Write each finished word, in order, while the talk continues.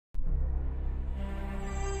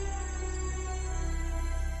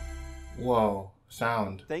Whoa,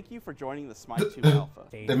 sound. Thank you for joining the SMITE 2 Alpha.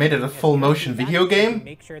 They made it a full motion video game?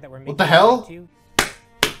 What the hell?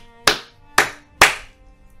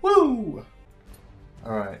 Woo!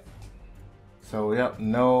 Alright. So, yep,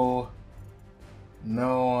 no,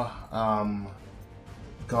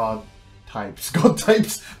 god types,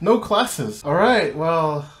 no classes. Alright,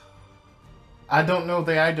 well, I don't know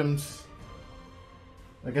the items.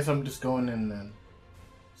 I guess I'm just going in then.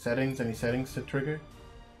 Settings, any settings to trigger?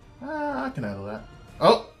 I can handle that.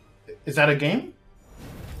 Oh, is that a game?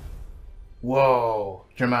 Whoa,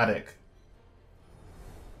 dramatic.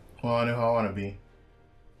 Well, I know how I want to be.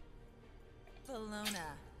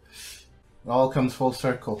 Bellona. It all comes full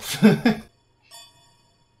circle.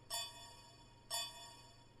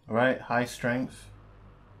 Alright, high strength.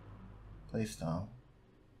 Playstyle.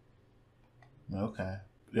 Okay.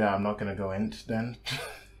 Yeah, I'm not gonna go int then.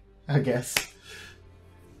 I guess.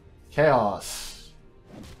 Chaos.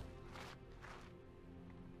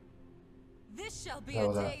 This shall be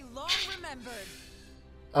a day long remembered.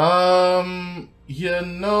 You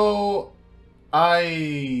know,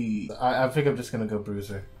 I think I'm just gonna go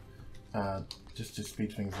bruiser. Just to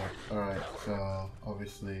speed things up. Alright, so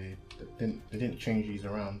obviously they didn't change these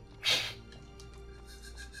around.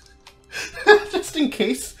 just in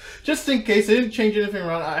case they didn't change anything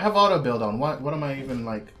around. I have auto build on. What am I even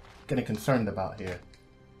like getting concerned about here?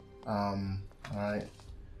 Alright.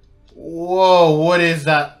 Whoa, what is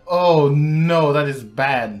that? Oh no, that is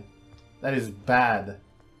bad. That is bad.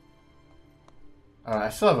 Alright, I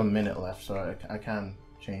still have a minute left, so I can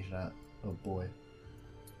change that. Oh boy.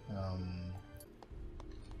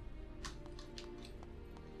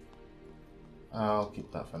 I'll keep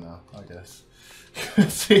that for now, I guess.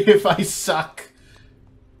 See if I suck.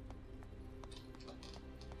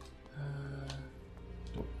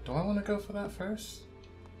 Do I want to go for that first?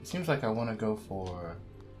 It seems like I want to go for...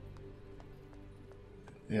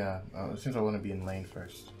 Yeah, it seems I want to be in lane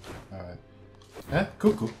first. Alright. Eh?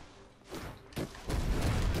 Cuckoo.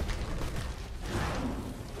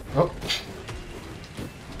 Oh.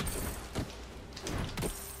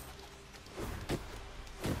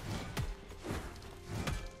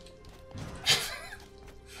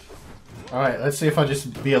 Alright, let's see if I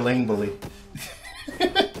just be a lane bully.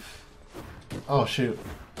 Oh shoot.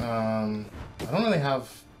 I don't really have...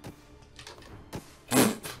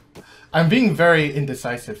 I'm being very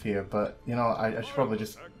indecisive here, but you know, I should probably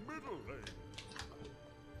just...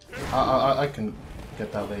 I can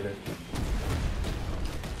get that later.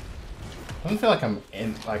 I don't feel like I'm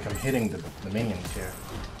hitting the minions here.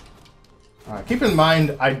 Alright, keep in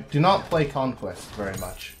mind I do not play Conquest very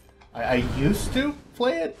much. I used to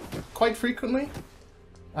play it quite frequently.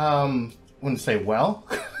 Wouldn't say well.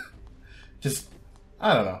 Just,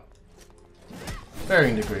 I don't know.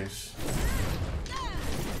 Varying degrees.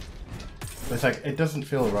 But it's like, it doesn't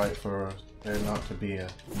feel right for there not to be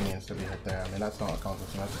minions to be hit there. I mean, that's not a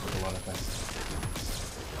Conquest, that's just a Bellona thing.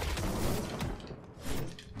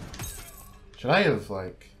 Should I have,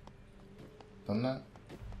 like, done that?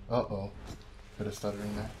 Uh-oh. Bit of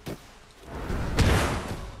stuttering there.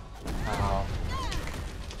 Ow.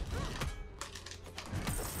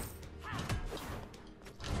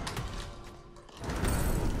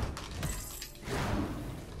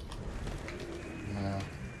 No.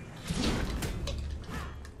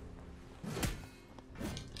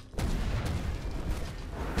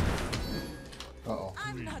 Uh-oh.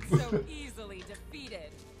 I'm not so easily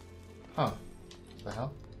defeated. Huh. What the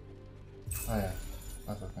hell? Oh yeah.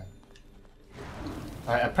 That's okay.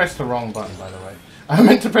 I pressed the wrong button, by the way. I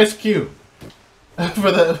meant to press Q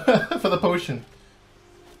for the potion.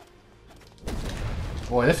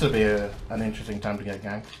 Boy, this would be an interesting time to get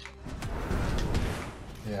ganked.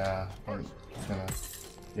 Yeah, I'm just gonna.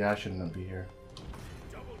 Yeah, I shouldn't be here.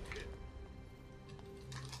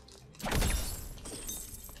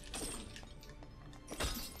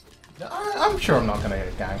 I'm sure I'm not gonna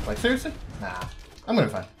get ganked. Like seriously? Nah, I'm gonna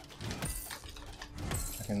be fine.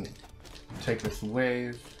 I can take this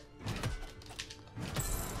wave.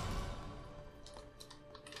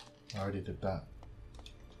 I already did that.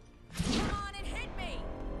 Come on and hit me.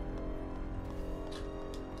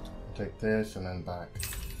 Take this and then back.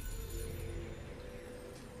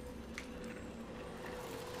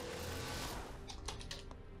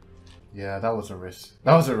 Yeah, that was a risk.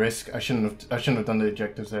 That was a risk. I shouldn't have done the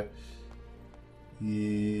objectives there.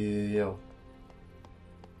 Yo.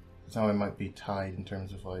 Now I might be tied in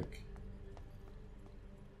terms of like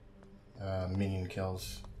minion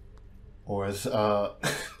kills, or as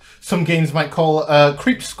some games might call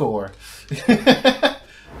creep score.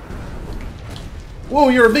 Whoa,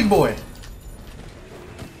 you're a big boy.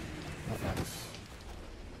 Oh, thanks.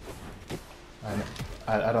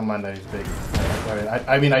 I don't mind that he's big.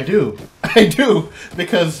 I mean, I do. I do,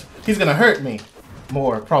 because he's gonna hurt me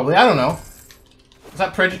more, probably. I don't know. Is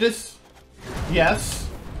that prejudice? Yes.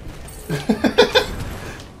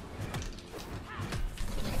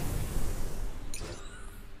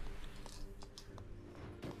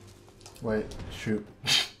 Wait, shoot.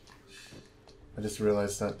 I just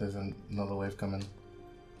realized that there's another wave coming.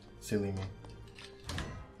 Silly me.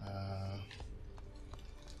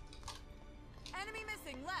 Enemy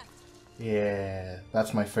missing left. Yeah,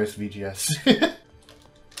 that's my first VGS.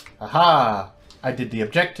 Aha! I did the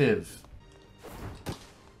objective.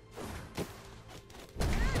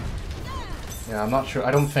 Yeah, I'm not sure.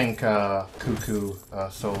 I don't think Cuckoo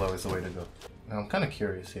solo is the way to go. Now, I'm kind of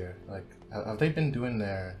curious here. Like, have they been doing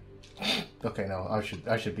their? Okay, no,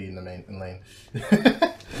 I should be in the main lane.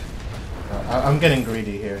 I'm getting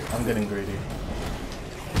greedy here. I'm getting greedy.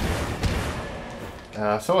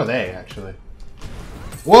 So are they, actually.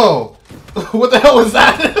 Whoa! What the hell was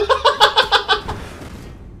that?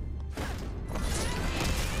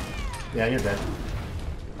 Yeah, you're dead.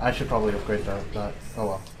 I should probably upgrade that. Oh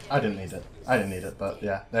well, I didn't need it. I didn't need it, but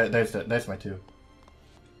yeah, there's my 2.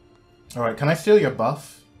 All right, can I steal your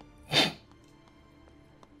buff?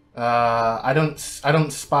 I don't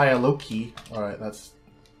spy a Loki. All right, that's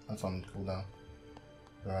on cooldown.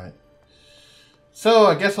 All right. So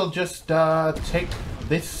I guess I'll just take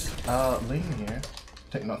this lane here.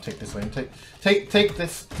 Not take this lane. Take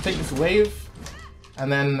this wave,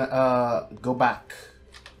 and then go back.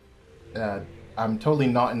 I'm totally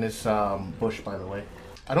not in this bush, by the way.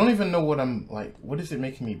 I don't even know what I'm like. What is it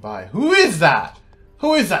making me buy? Who is that?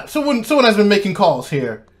 Who is that? Someone has been making calls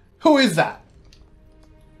here. Who is that?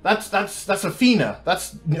 That's Athena.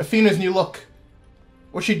 That's Athena's new look.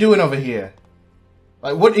 What's she doing over here?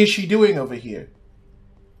 Like, what is she doing over here?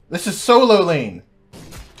 This is solo lane.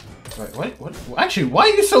 Wait, what? Actually, why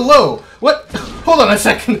are you so low? What? Hold on a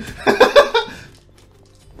second.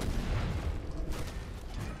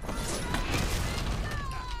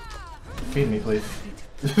 Feed me, please.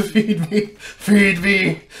 Feed me. Feed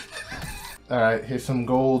me. Alright, here's some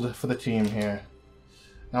gold for the team here.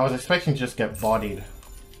 Now, I was expecting to just get bodied.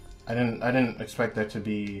 I didn't expect there to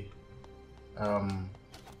be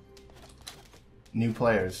new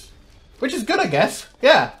players. Which is good, I guess.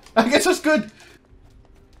 Yeah, I guess that's good.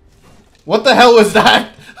 What the hell was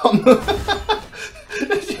that on the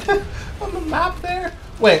on the map there?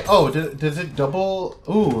 Wait, oh, does it double?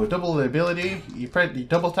 Ooh, double the ability. You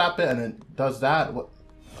double tap it and it does that. What?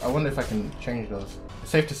 I wonder if I can change those.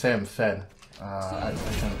 It's safe to say I'm fed. I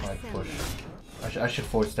shouldn't like push. I should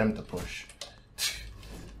force them to push.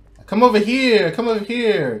 Come over here! Come over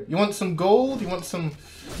here! You want some gold? You want some?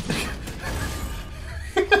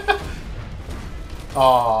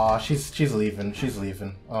 Aw, she's leaving. She's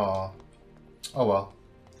leaving. Aw. Oh well.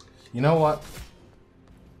 You know what?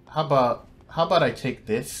 How about I take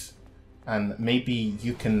this, and maybe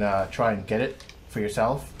you can try and get it for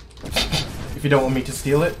yourself, if you don't want me to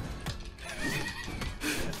steal it.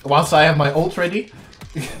 Whilst I have my ult ready.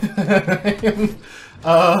 I am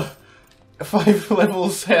 5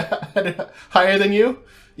 levels higher than you.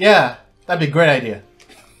 Yeah, that'd be a great idea.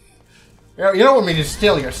 You don't want me to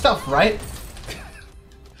steal your stuff, right?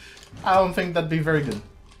 I don't think that'd be very good.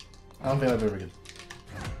 I don't think that'd be very good.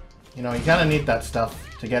 You know, you kind of need that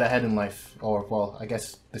stuff to get ahead in life. Or, well, I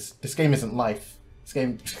guess this game isn't life. This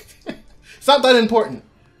game... it's not that important.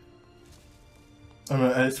 I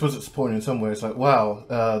mean, I suppose it's important in some ways. Like,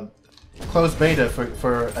 wow, closed beta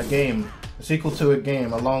for a game. A sequel to a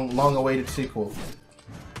game. A long-awaited sequel.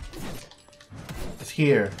 It's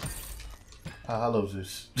here. Hello,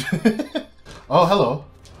 Zeus. Oh, hello.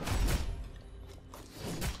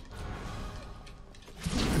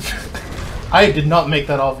 I did not make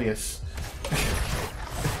that obvious.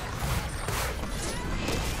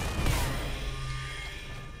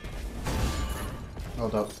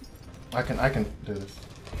 Hold up. I can do this.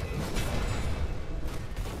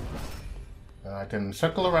 And I can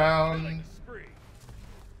circle around.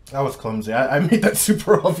 That was clumsy. I made that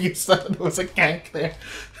super obvious that there was a gank there.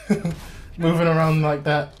 Moving around like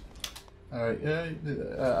that. Alright, yeah,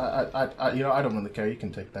 you know, I don't really care. You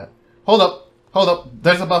can take that. Hold up. Hold up.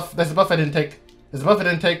 There's a buff. There's a buff I didn't take. There's a buff I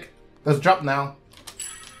didn't take. Let's drop now.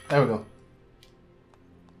 There we go.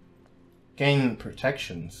 Gain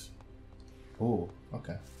protections. Ooh,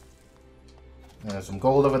 okay. There's some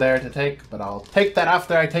gold over there to take, but I'll take that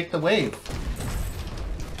after I take the wave.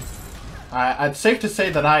 It's safe to say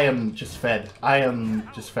that I am just fed. I am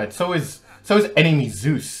just fed. So is enemy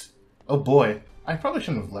Zeus. Oh boy. I probably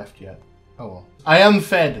shouldn't have left yet. Oh well. I am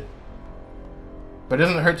fed. But it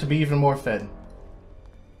doesn't hurt to be even more fed.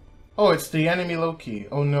 Oh, it's the enemy Loki.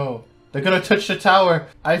 Oh no. They're gonna touch the tower.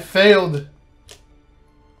 I failed.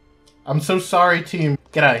 I'm so sorry, team.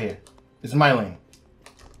 Get out of here. It's my lane.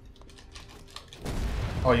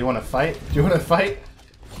 Oh, you wanna fight? Do you wanna fight?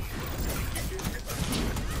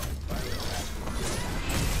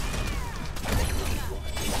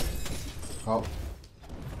 Oh.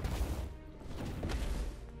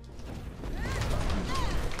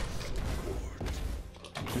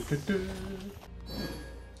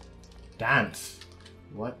 Dance.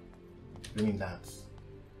 What? What do you mean dance?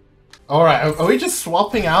 Alright, are we just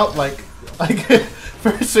swapping out like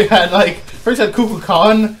first we had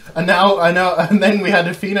Kukulkan and and then we had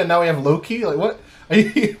Athena and now we have Loki? Like what? Are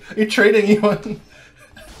you trading anyone?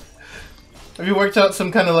 Have you worked out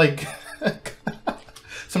some kind of like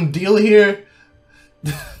some deal here?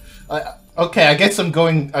 Okay, I guess I'm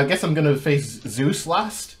gonna face Zeus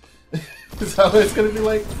last. Is that what it's gonna be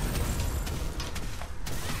like?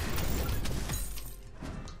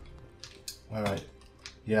 Alright.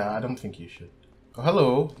 Yeah, I don't think you should. Oh,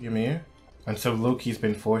 hello, Ymir. And so Loki's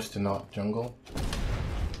been forced to not jungle.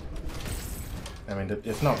 I mean,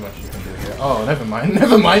 there's not much you can do here. Oh, never mind,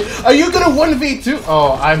 never mind. Are you gonna 1v2?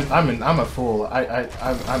 Oh, I'm a fool. I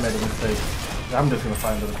made a mistake. I'm just gonna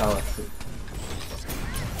fly into the tower.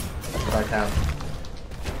 But I can.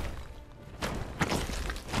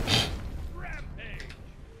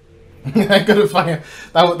 I couldn't fire.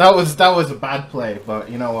 That was a bad play, but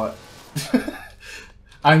you know what?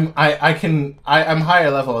 I'm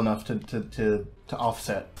higher level enough to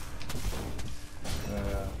offset.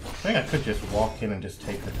 I think I could just walk in and just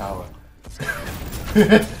take the tower.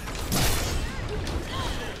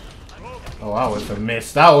 Oh, that was a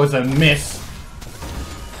miss. That was a miss.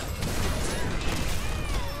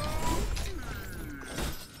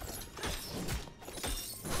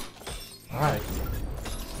 Alright.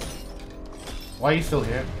 Why are you still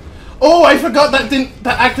here? Oh, I forgot that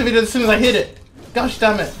activated as soon as I hit it. Gosh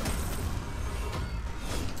damn it.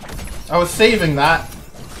 I was saving that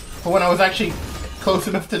for when I was actually close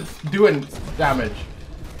enough to doing damage.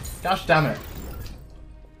 Gosh damn it.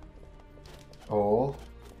 Oh.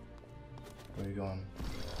 Where are you going?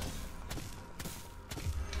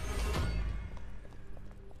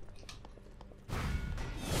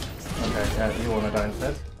 Okay, yeah, you wanna die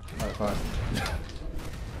instead? Alright, fine.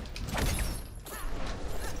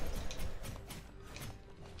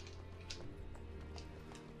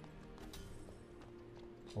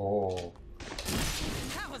 Oh.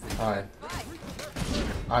 Hi.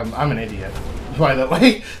 I'm an idiot. By the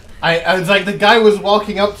way, I was like the guy was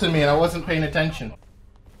walking up to me and I wasn't paying attention.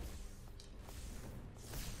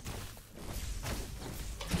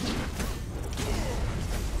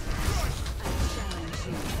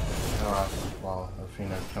 Oh, wow,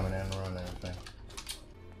 Athena's coming in and ruining everything.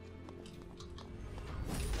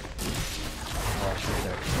 Oh, she's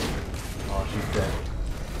dead. Oh, she's dead.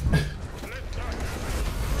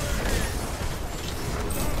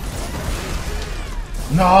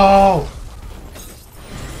 No!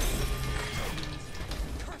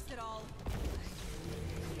 Curse it all.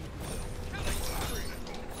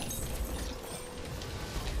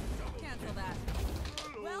 Cancel that.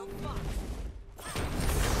 Well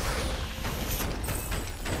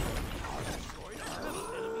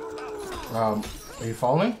fought. Are you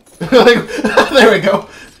falling? There we go.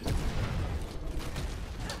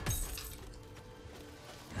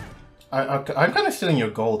 I'm kind of stealing your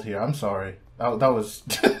gold here. I'm sorry. That was.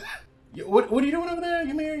 What are you doing over there?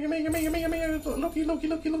 Ymir.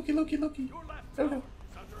 Loki. There we go.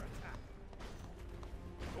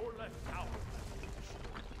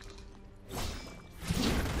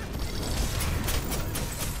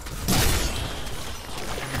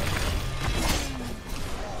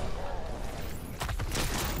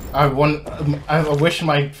 I wish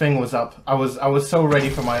my thing was up. I was so ready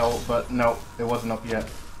for my ult, but no, it wasn't up yet.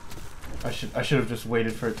 I should have just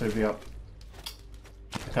waited for it to be up.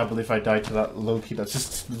 I can't believe I died to that Loki that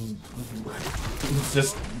just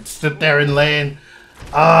stood there in lane.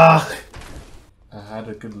 Ah, I had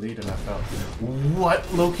a good lead and I felt. What?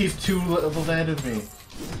 Loki's 2 levels ahead of me.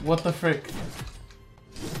 What the frick?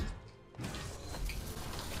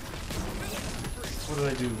 What did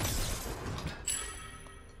I do?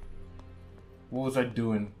 What was I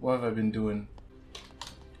doing? What have I been doing?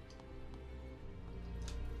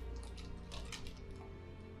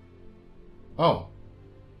 Oh.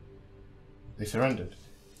 They surrendered.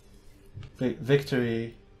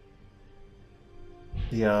 Victory.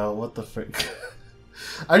 Yeah, what the frick?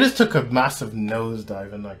 I just took a massive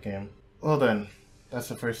nosedive in that game. Well then, that's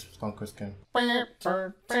the first Conquest game.